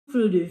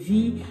de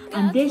vie,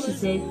 and then she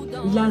said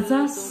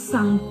Lazare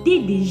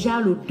sentait déjà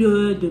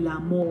l'odeur de la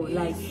mort,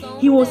 like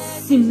he was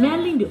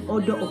smelling the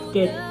odor of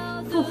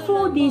death for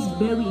 4 days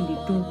buried in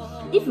the tomb.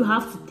 If you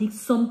have to take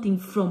something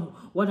from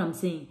what I'm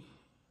saying,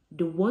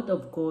 the word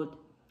of God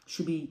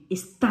should be a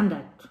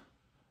standard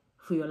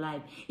for your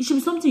life. It should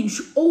be something you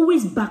should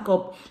always back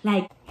up.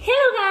 Like,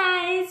 hello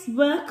guys,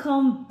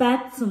 welcome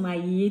back to my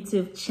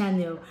YouTube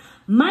channel.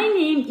 My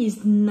name is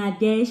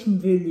Nadège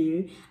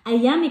Mvelu. I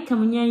am a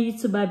Cameroonian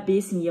YouTuber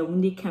based in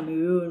Yaoundé,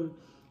 Cameroon.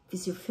 If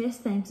it's your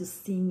first time to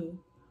see me,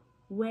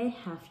 where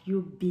have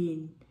you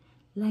been?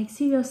 Like,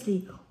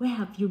 seriously, where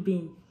have you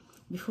been?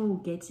 Before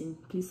we get in,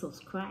 please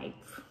subscribe.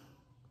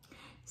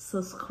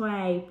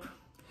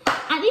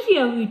 And if you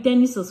are a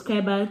returning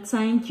subscriber,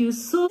 thank you.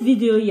 So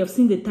video, you have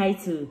seen the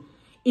title.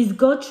 Is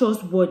God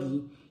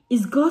trustworthy?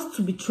 Is God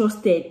to be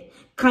trusted?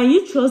 Can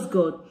you trust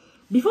God?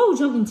 Before we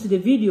jump into the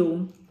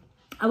video,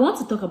 I want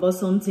to talk about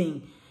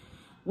something.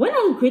 When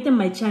I created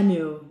my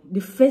channel, the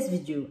first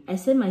video, I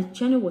said my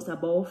channel was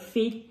about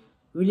faith,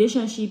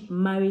 relationship,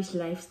 marriage,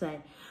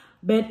 lifestyle.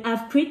 But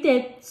I've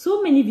created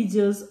so many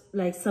videos,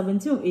 like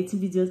 17 or 18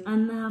 videos,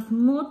 and I have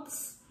not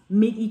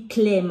made it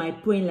clear my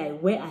point, like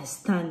where I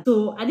stand.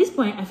 So at this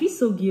point, I feel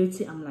so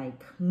guilty. I'm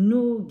like,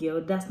 no,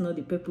 girl, that's not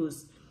the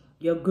purpose.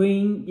 You're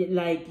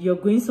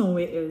going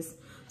somewhere else.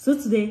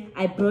 So today,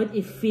 I brought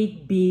a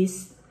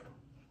faith-based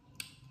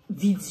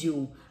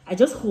video. I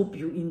just hope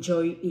you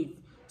enjoy it.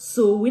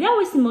 So without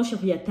wasting much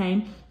of your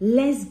time,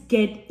 let's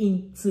get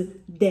into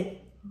the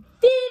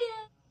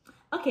video.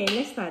 Okay,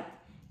 let's start.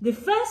 The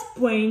first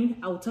point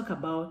I will talk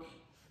about,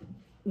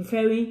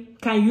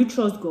 can you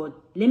trust God?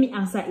 Let me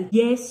answer it.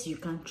 Yes, you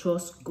can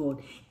trust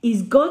God.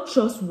 Is God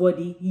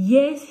trustworthy?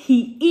 Yes,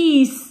 he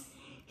is.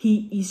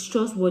 He is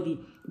trustworthy.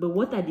 But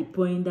what are the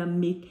points that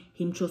make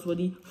him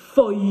trustworthy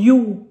for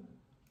you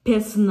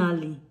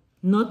personally?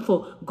 Not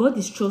for God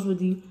is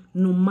trustworthy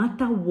no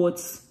matter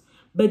what.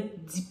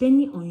 But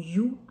depending on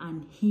you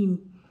and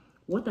him,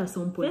 what are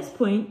some points? First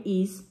point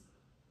is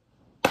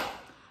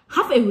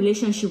have a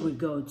relationship with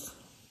God.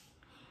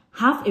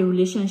 Have a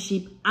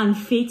relationship and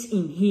faith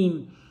in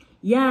him.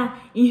 Yeah,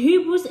 in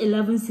Hebrews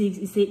 11:6,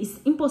 it says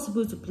it's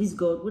impossible to please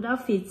God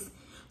without faith.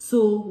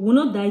 So we'll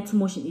not die too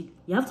much in it.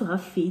 You have to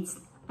have faith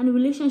and a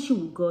relationship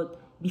with God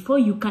before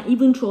you can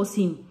even trust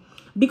him.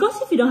 Because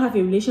if you don't have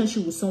a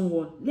relationship with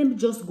someone, let me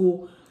just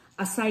go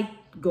aside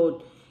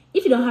God.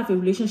 If you don't have a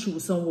relationship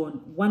with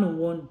someone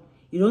one-on-one,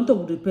 you don't talk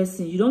with the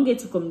person, you don't get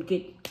to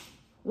communicate.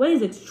 Where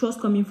is the trust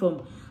coming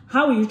from?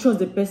 How will you trust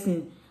the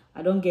person?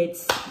 I don't get it.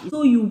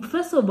 So you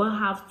first of all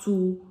have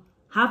to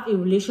have a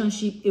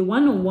relationship, a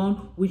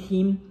one-on-one with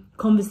him,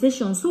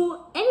 conversation.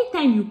 So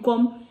anytime you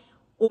come,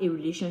 a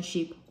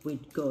relationship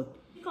with God.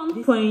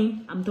 Second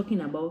point I'm talking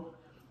about,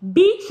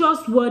 be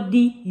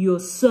trustworthy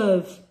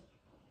yourself.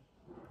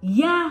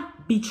 Yeah,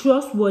 be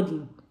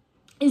trustworthy.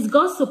 Is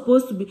God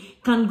supposed to be?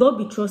 Can God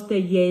be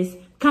trusted? Yes.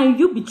 Can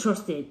you be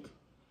trusted?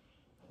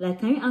 Like,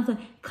 can you answer?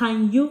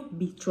 Can you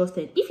be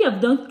trusted? If you have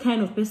done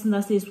kind of person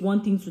that says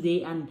one thing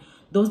today and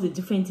does the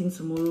different thing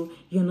tomorrow,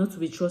 you're not to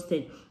be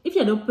trusted. If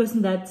you're the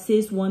person that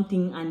says one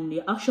thing and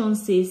the action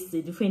says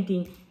the different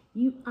thing,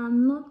 you are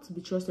not to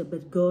be trusted.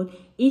 But God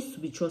is to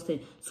be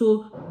trusted.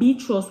 So be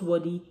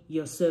trustworthy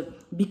yourself,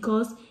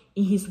 because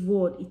in his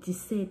word it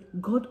is said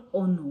God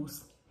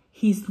honors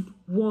his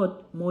word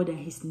more than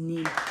his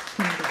name.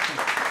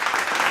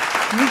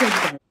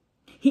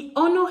 He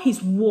honors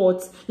his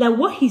words, like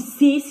what he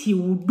says he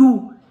will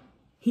do.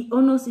 He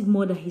honors it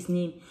more than his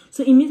name.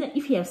 So it means that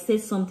if he has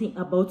said something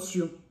about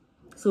you,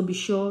 so be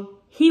sure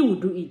he will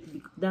do it.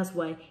 That's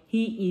why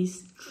he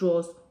is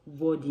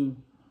trustworthy.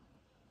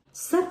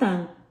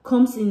 Satan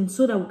comes in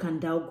so that we can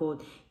doubt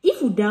God.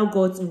 If we doubt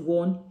God in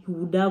one, he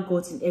will doubt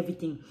God in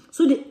everything.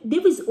 So the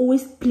devil is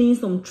always playing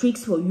some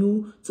tricks for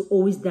you to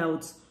always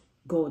doubt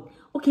God.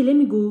 Okay, let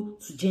me go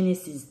to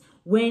Genesis.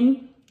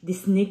 When the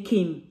snake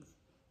came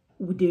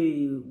with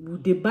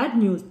the bad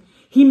news,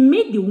 he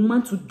made the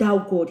woman to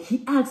doubt God.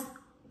 He asked,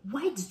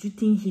 why did you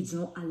think he did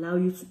not allow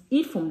you to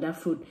eat from that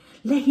fruit?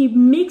 Like, he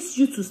makes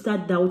you to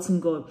start doubting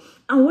God.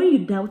 And when you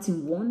doubt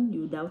in one,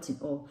 you doubt in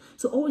all.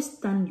 So always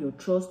stand your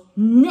trust,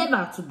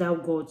 never to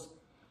doubt God.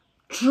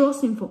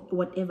 Trust him for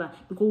whatever,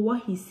 because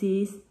what he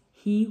says,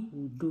 he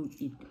will do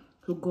it.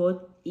 So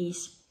God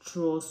is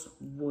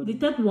trustworthy. The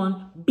third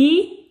one,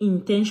 be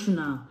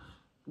intentional.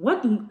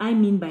 What do I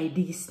mean by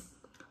this?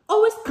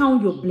 Always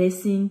count your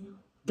blessing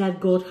that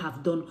God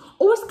have done.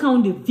 Always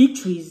count the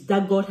victories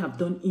that God have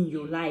done in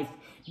your life.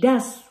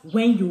 That's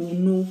when you will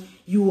know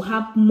you will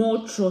have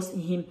more trust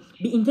in him.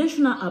 Be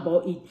intentional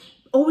about it.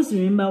 Always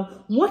remember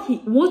what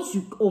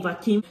you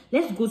overcame.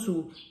 Let's go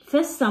to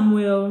 1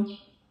 Samuel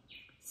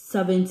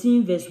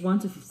 17 verse 1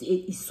 to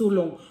 58. It's so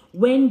long.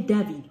 When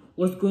David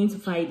was going to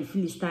fight the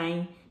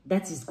Philistine,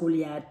 that is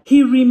Goliath,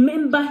 he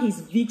remembered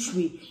his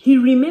victory. He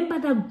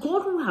remembered that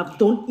God who have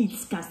done it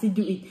can still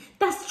do it.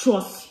 That's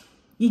trust.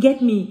 You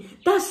get me?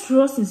 That's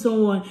trust in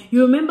someone.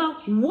 You remember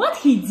what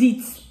he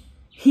did.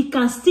 He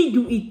can still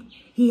do it.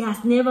 He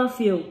has never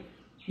failed.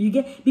 You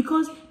get,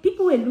 because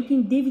people were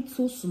looking David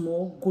so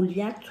small,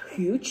 Goliath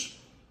huge.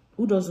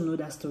 Who doesn't know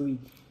that story?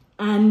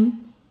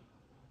 And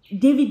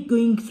David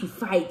going to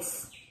fight,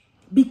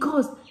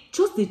 because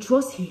just the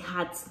trust he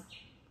had,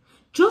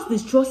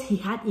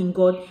 in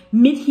God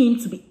made him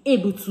to be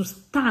able to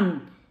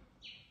stand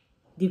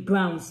the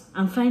grounds.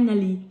 And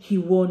finally, he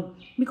won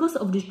because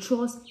of the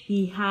trust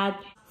he had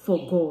for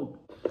God.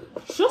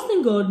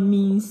 Trusting God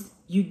means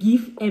you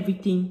give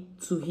everything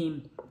to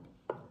him.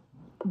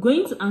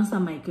 Going to answer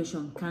my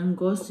question, can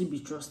God still be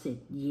trusted?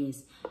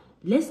 Yes.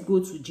 Let's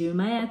go to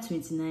Jeremiah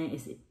 29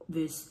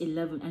 verse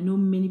 11. I know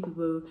many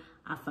people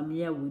are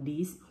familiar with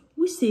this,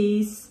 which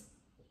says,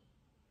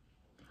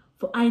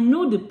 "For I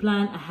know the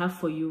plan I have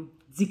for you,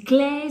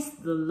 declares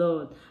the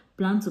Lord,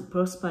 plan to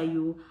prosper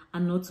you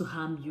and not to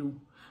harm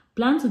you,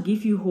 plan to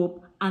give you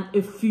hope and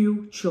a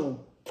future."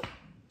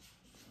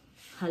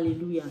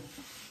 Hallelujah.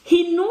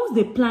 He knows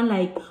the plan.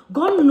 Like,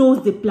 God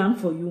knows the plan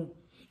for you.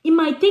 It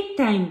might take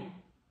time,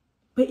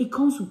 but it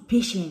comes with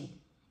patience.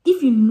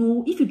 If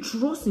you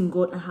trust in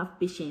God and have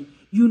patience,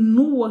 you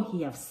know what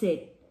he has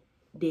said,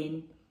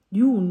 then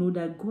you will know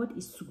that God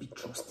is to be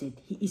trusted.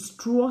 He is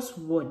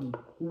trustworthy,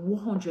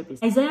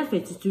 100%. Isaiah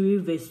 33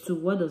 verse 2,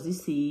 what does it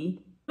say?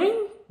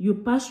 "When you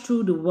pass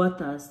through the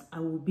waters, I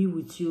will be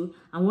with you.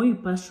 And when you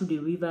pass through the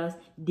rivers,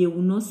 they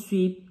will not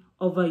sweep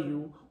over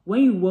you.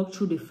 When you walk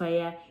through the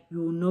fire,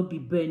 you will not be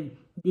burned.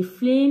 The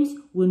flames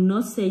will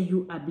not set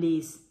you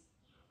ablaze.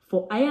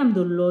 For I am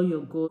the Lord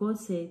your God." God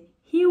said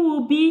he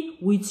will be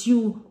with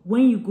you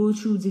when you go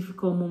through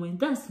difficult moments.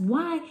 That's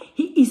why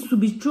he is to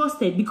be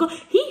trusted, because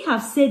he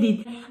has said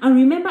it. And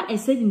remember, I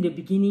said in the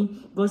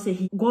beginning, God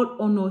said God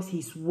honors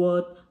his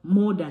word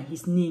more than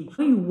his name.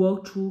 When you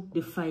walk through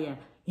the fire,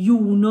 you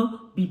will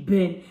not be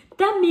burned.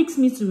 That makes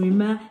me to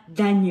remember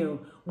Daniel,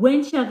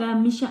 when Shadrach,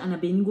 Meshach, and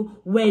Abednego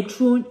were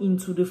thrown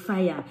into the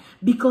fire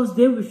because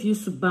they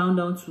refused to bow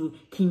down to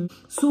king.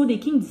 So the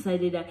king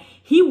decided that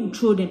he would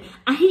throw them,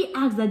 and he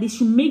asked that they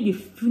should make the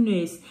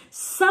furnace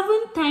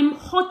 7 times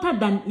hotter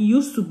than it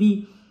used to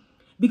be,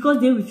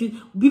 because they refused.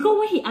 Because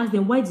when he asked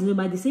them why did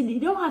they said they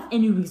don't have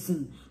any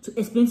reason to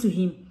explain to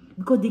him,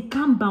 because they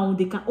can't bow,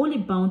 they can only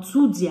bow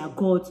to their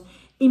God.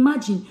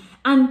 Imagine.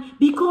 And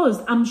because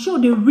I'm sure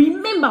they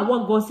remember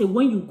what God said,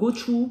 when you go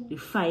through the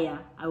fire,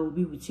 I will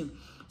be with you.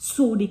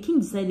 So the king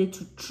decided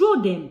to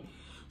throw them.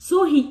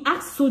 So he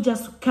asked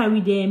soldiers to carry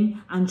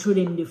them and throw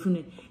them in the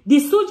furnace. The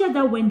soldier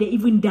that went there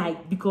even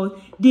died because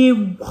they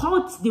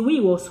hot, the way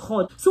it was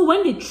hot. So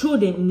when they throw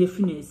them in the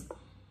furnace,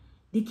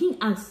 the king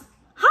asked,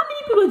 "How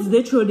many people did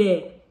they throw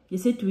there?" They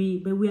said 3,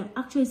 but we are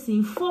actually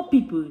seeing 4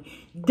 people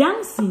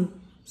dancing.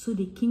 So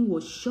the king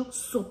was shocked,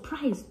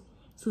 surprised.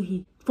 So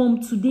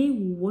from today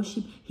we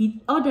worship.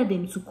 He ordered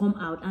them to come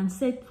out and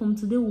said, "From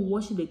today we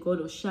worship the God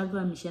of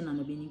Shadrach, Meshach, and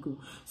Abednego."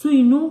 So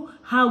you know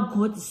how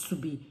God is to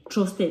be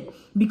trusted,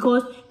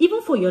 because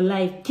even for your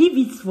life, give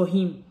it for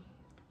him.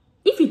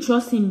 If you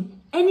trust him,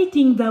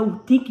 anything that will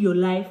take your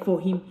life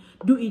for him,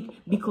 do it,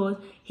 because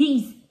he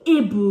is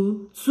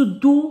able to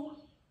do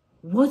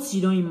what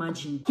you don't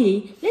imagine.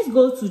 Okay, let's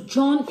go to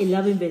John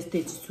 11 verse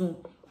 32.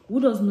 Who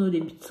doesn't know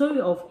the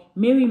story of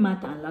Mary,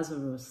 Martha, and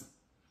Lazarus?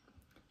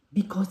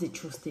 Because they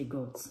trusted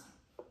God.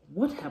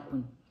 What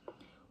happened?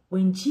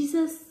 When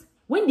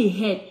they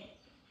heard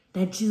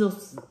that Jesus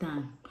was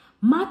done,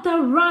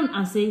 Martha ran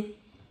and said,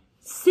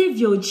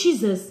 "Savior,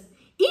 Jesus,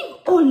 if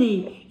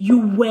only you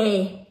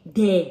were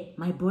there,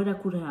 my brother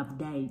couldn't have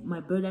died. My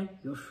brother,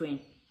 your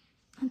friend."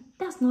 And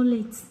that's not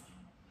late.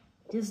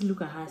 Just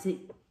look at her and say,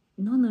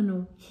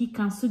 no, he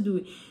can still do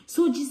it.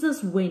 So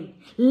Jesus went.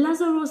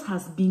 Lazarus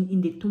has been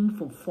in the tomb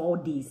for 4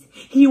 days.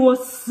 He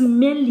was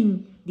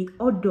smelling the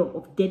odor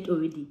of death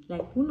already.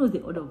 Like, who knows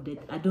the odor of death?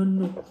 I don't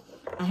know.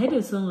 I heard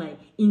a song like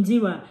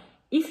Indira.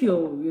 If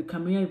you're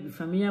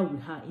familiar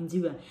with her,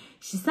 Indira,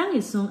 she sang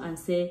a song and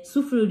said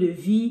 "Souffle de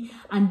vie,"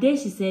 and then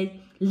she said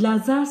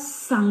Lazare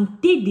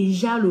sentait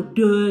déjà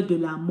l'odeur de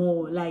la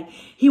mort. Like,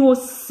 he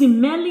was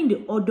smelling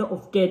the odor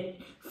of death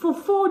for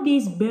 4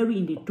 days, buried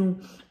in the tomb.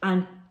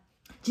 And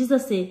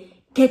Jesus said,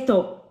 "Get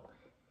up."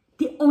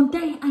 They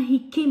untied him and he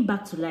came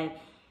back to life.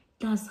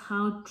 That's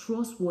how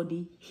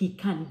trustworthy he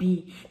can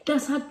be.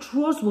 That's how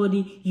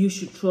trustworthy you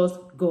should trust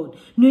God,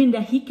 knowing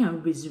that he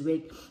can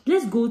resurrect.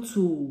 Let's go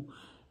to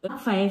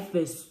 5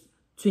 verse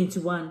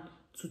 21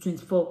 to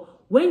 24.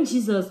 When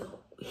Jesus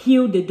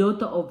healed the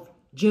daughter of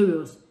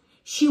Jairus,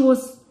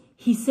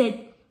 he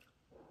said,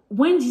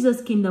 when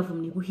Jesus came down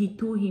from the boat, he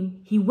told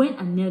him, he went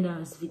and knelt down at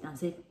his feet and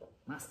said,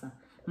 "Master,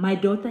 my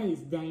daughter is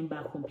dying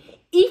back home.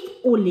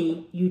 If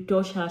only you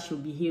touch her, she'll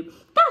be healed."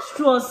 That's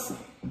trust.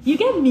 You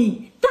get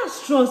me?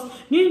 That's trust.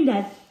 Knowing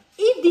that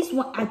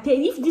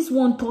if this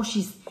one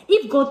touches,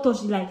 if God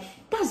touches, like,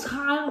 that's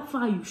how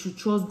far you should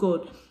trust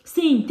God.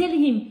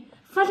 Telling him,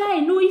 "Father,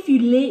 I know if you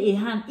lay a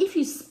hand, if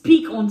you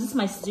speak on this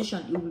my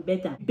situation, it will be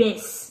better."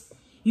 Best.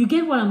 You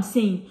get what I'm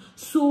saying?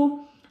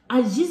 So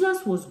as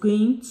Jesus was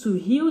going to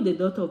heal the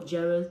daughter of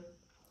Jairus,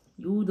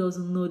 who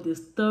doesn't know the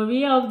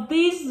story of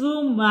this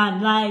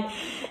woman? Like,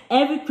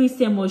 every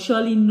Christian must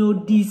surely know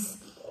this.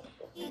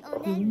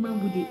 the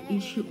woman with the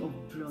issue of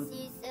blood.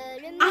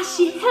 As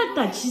she heard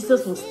that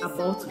Jesus was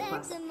about to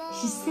pass,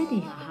 she said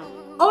in her heart,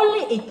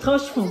 only a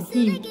touch from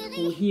him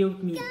will heal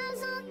me.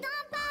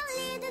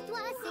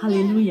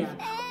 Hallelujah.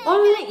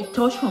 Only a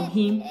touch from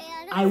him,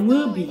 I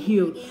will be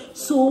healed.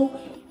 So,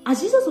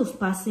 as Jesus was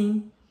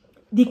passing,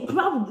 the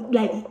crowd,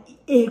 like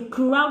a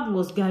crowd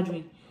was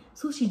gathering.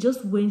 So she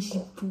just went,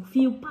 she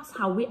fulfilled, passed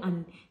her way,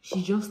 and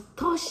she just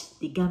touched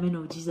the garment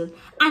of Jesus.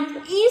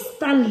 And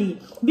instantly,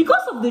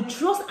 because of the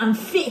trust and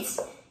faith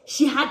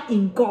she had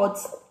in God,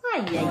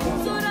 because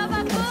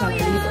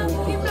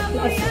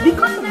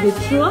of the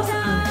trust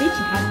and faith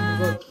she had in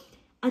God,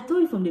 I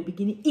told you from the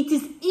beginning, it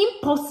is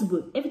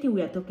impossible, everything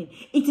we are talking,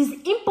 it is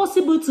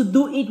impossible to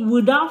do it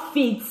without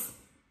faith.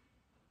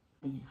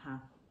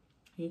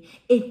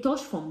 A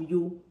touch from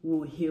you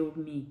will heal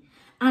me.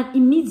 And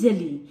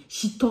immediately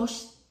she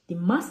touched the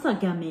master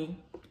garment.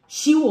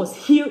 She was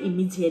healed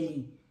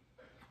immediately.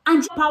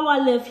 And power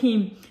left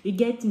him. You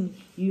get me?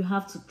 You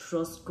have to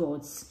trust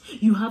God.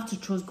 You have to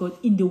trust God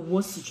in the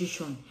worst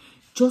situation.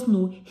 Just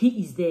know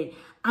he is there.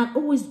 And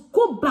always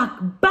go back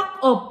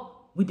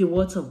up with the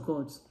words of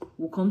God.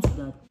 We'll come to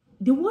that.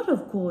 The word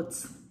of God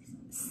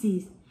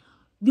says,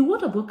 the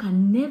word of God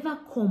can never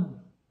come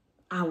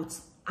out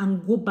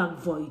and go back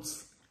void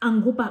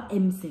and go back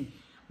empty.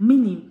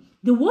 Meaning,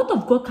 the word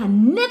of God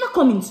can never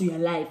come into your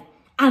life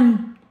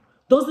and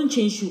doesn't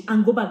change you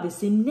and go back the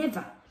same.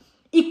 Never.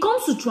 It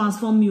comes to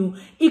transform you.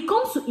 It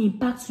comes to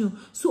impact you.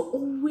 So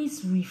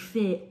always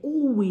refer.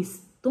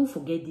 Always. Don't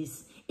forget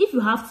this. If you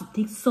have to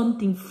take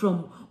something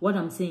from what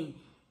I'm saying,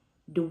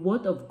 the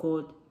word of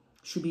God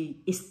should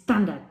be a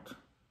standard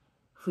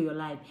for your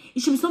life.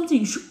 It should be something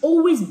you should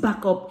always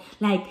back up.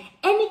 Like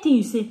anything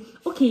you say,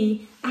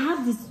 okay, I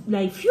have this,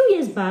 like few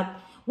years back,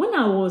 when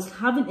I was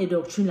having a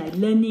doctrine, like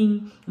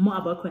learning more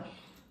about Christ,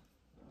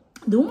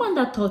 the woman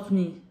that taught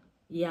me,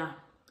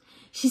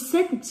 she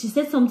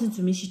said something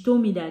to me. She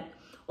told me that,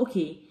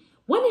 okay,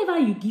 whenever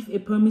you give a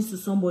promise to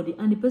somebody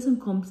and the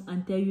person comes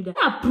and tell you that,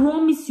 I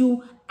promise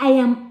you, I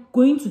am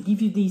going to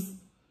give you this.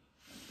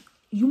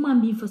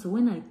 Human being first,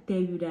 when I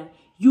tell you that,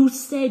 you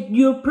said,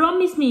 you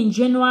promised me in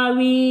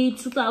January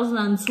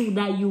 2002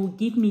 that you will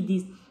give me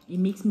this, it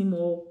makes me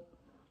more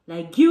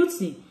like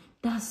guilty.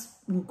 That's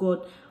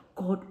God.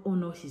 God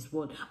honors his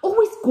word.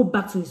 Always go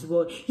back to his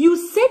word. You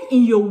said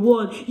in your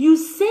word, you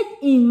said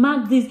in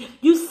Mark this,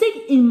 you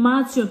said in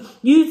Matthew,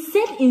 you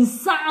said in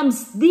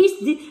Psalms this,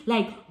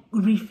 like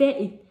refer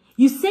it.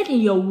 You said in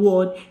your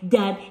word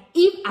that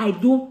if I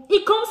do,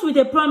 it comes with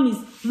a promise.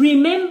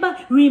 Remember,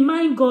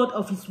 remind God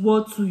of his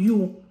word to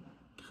you.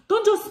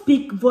 Don't just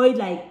speak void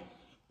like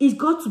it's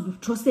got to be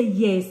trusted.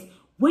 Yes.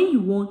 When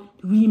you want,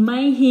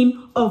 remind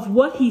him of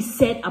what he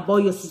said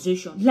about your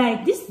situation.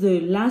 Like this is the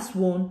last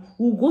one.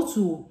 We'll go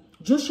to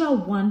Joshua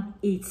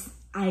 1:8.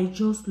 I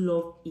just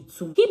love it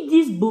so much. Keep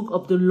this book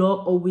of the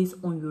law always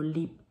on your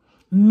lip.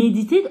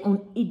 Meditate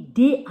on it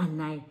day and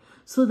night,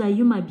 so that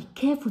you might be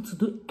careful to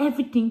do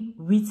everything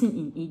written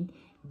in it.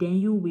 Then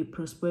you will be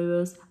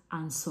prosperous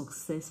and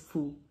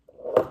successful.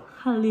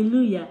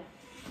 Hallelujah.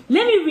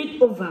 Let me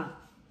read over.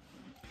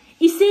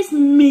 It says,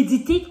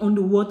 meditate on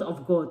the word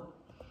of God.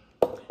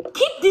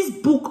 Keep this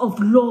book of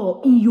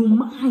law in your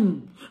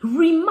mind.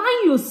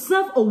 Remind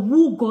yourself of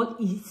who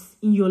God is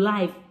in your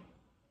life.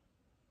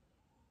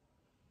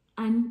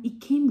 And it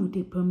came with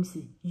a promise.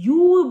 You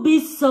will be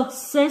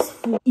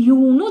successful. You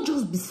will not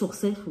just be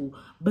successful,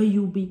 but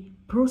you will be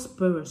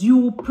prosperous. You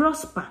will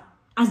prosper.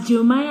 As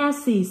Jeremiah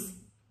says,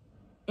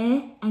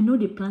 I know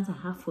the plans I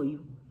have for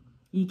you.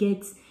 You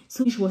get?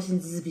 So finish watching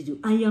this video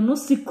and you're not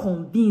still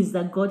convinced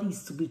that God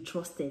is to be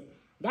trusted.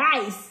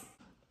 Guys,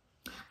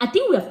 I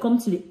think we have come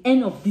to the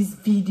end of this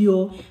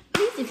video.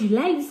 Please, if you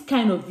like this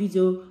kind of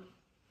video,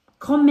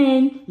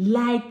 comment,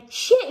 like,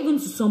 share even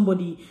to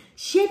somebody.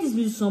 Share this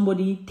video to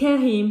somebody. Tell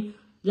him,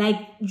 like,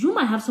 you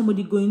might have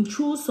somebody going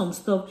through some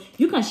stuff.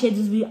 You can share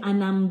this video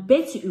and I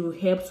bet you it will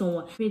help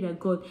someone. Pray that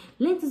God,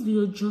 let this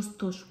video just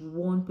touch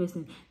one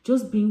person.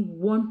 Just bring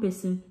one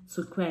person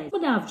to Christ.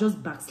 But I have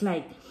just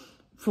backslide,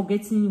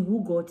 forgetting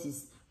who God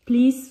is.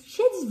 Please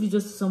share this video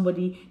to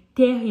somebody.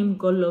 Tell him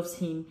God loves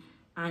him.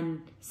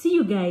 And see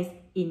you guys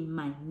in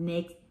my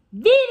next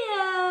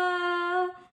video.